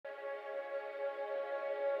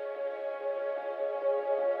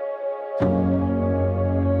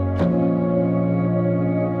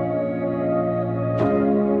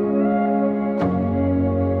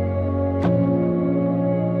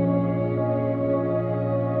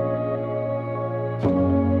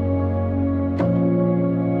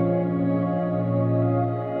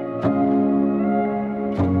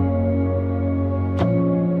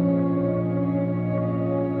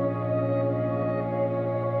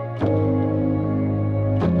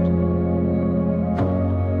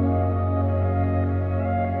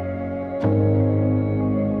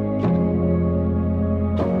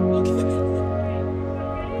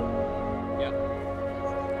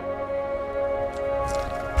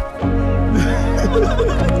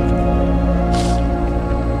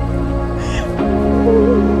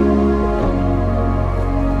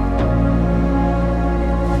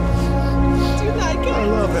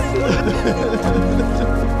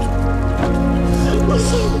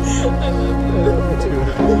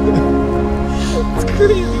It's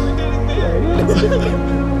crazy we're getting there.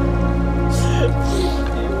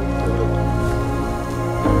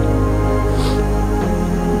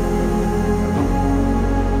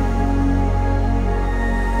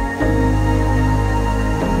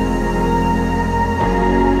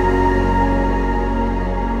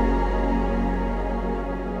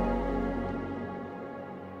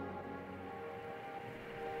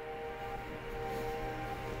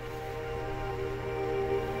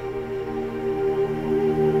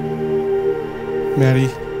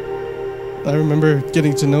 Maddie, I remember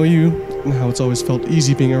getting to know you and how it's always felt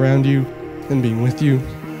easy being around you and being with you.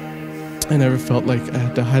 I never felt like I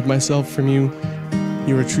had to hide myself from you.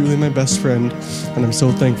 You were truly my best friend, and I'm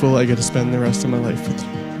so thankful I get to spend the rest of my life with you.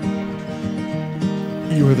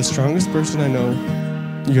 You are the strongest person I know.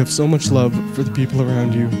 You have so much love for the people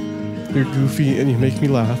around you. You're goofy and you make me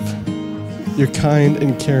laugh. You're kind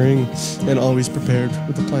and caring and always prepared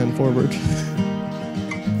with a plan forward.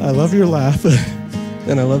 I love your laugh.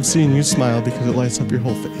 And I love seeing you smile because it lights up your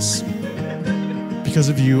whole face. Because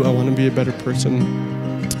of you, I want to be a better person,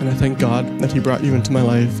 and I thank God that He brought you into my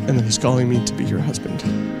life and that He's calling me to be your husband.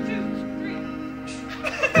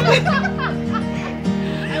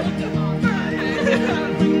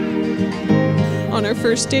 On our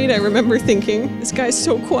first date, I remember thinking, this guy's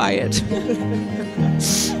so quiet.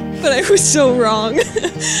 But I was so wrong.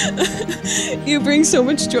 You bring so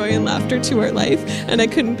much joy and laughter to our life, and I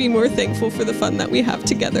couldn't be more thankful for the fun that we have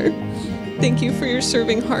together. Thank you for your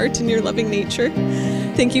serving heart and your loving nature.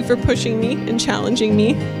 Thank you for pushing me and challenging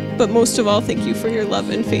me, but most of all, thank you for your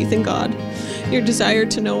love and faith in God. Your desire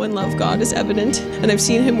to know and love God is evident, and I've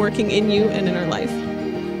seen Him working in you and in our life.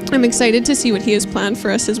 I'm excited to see what He has planned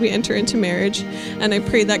for us as we enter into marriage, and I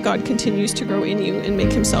pray that God continues to grow in you and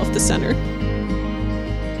make Himself the center.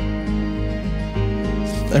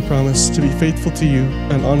 I promise to be faithful to you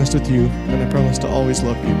and honest with you, and I promise to always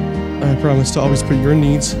love you. I promise to always put your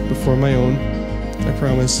needs before my own. I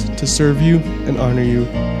promise to serve you and honor you.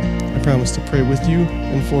 I promise to pray with you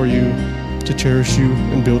and for you, to cherish you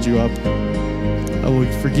and build you up. I will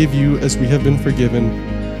forgive you as we have been forgiven,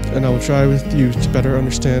 and I will try with you to better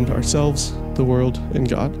understand ourselves, the world, and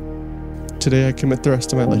God. Today I commit the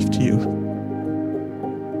rest of my life to you.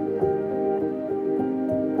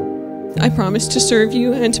 I promise to serve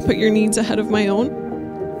you and to put your needs ahead of my own.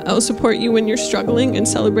 I will support you when you're struggling and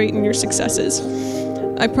celebrate in your successes.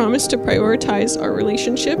 I promise to prioritize our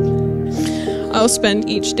relationship. I'll spend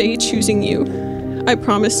each day choosing you. I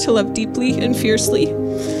promise to love deeply and fiercely.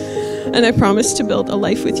 And I promise to build a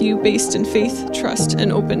life with you based in faith, trust,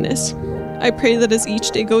 and openness. I pray that as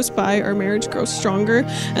each day goes by, our marriage grows stronger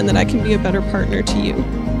and that I can be a better partner to you.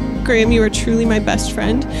 Graham, you are truly my best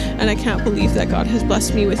friend, and I can't believe that God has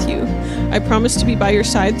blessed me with you. I promise to be by your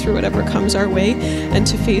side through whatever comes our way and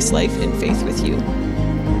to face life in faith with you.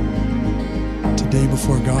 Today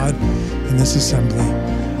before God in this assembly,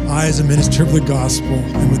 I, as a minister of the gospel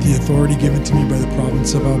and with the authority given to me by the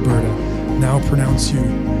province of Alberta, now pronounce you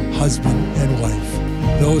husband and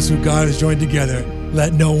wife. Those who God has joined together,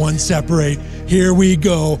 let no one separate. Here we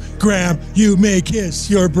go. Graham, you may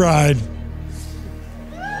kiss your bride.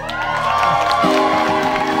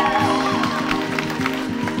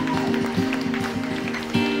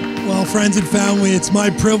 Well, friends and family, it's my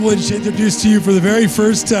privilege to introduce to you for the very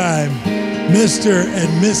first time, Mr.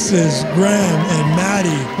 and Mrs. Graham and Maddy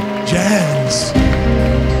Jans.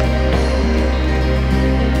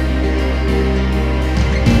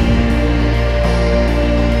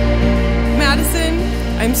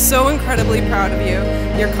 Madyson, I'm so incredibly proud of you.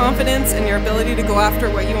 Your confidence and your ability to go after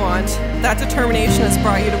what you want, that determination has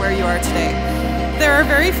brought you to where you are today. There are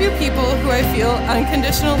very few people who I feel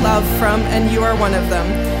unconditional love from, and you are one of them.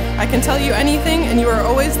 I can tell you anything, and you are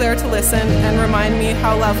always there to listen and remind me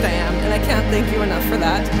how loved I am, and I can't thank you enough for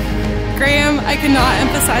that. Graham, I cannot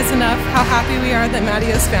emphasize enough how happy we are that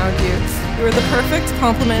Maddy has found you. You are the perfect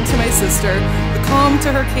complement to my sister, the calm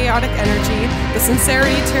to her chaotic energy, the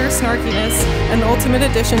sincerity to her snarkiness, and the ultimate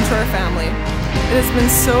addition to our family. It has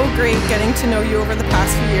been so great getting to know you over the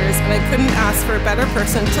past few years, and I couldn't ask for a better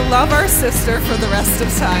person to love our sister for the rest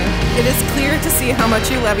of time. It is clear to see how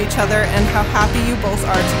much you love each other and how happy you both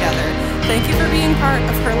are together. Thank you for being part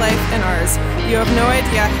of her life and ours. You have no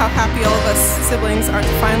idea how happy all of us siblings are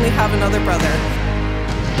to finally have another brother.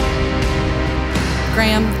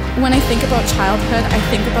 Graham, when I think about childhood, I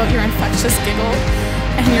think about your infectious giggle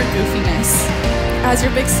and your goofiness. As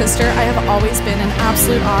your big sister, I have always been in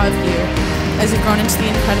absolute awe of you as you've grown into the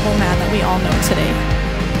incredible man that we all know today.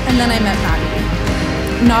 And then I met Maddy.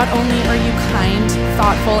 Not only are you kind,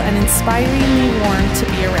 thoughtful, and inspiringly warm to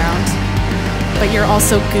be around, but you're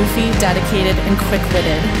also goofy, dedicated, and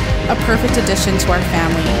quick-witted, a perfect addition to our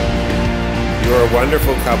family. You are a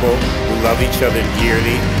wonderful couple who love each other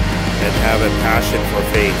dearly and have a passion for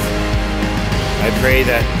faith. I pray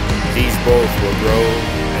that these both will grow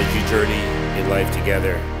as you journey in life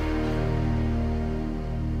together.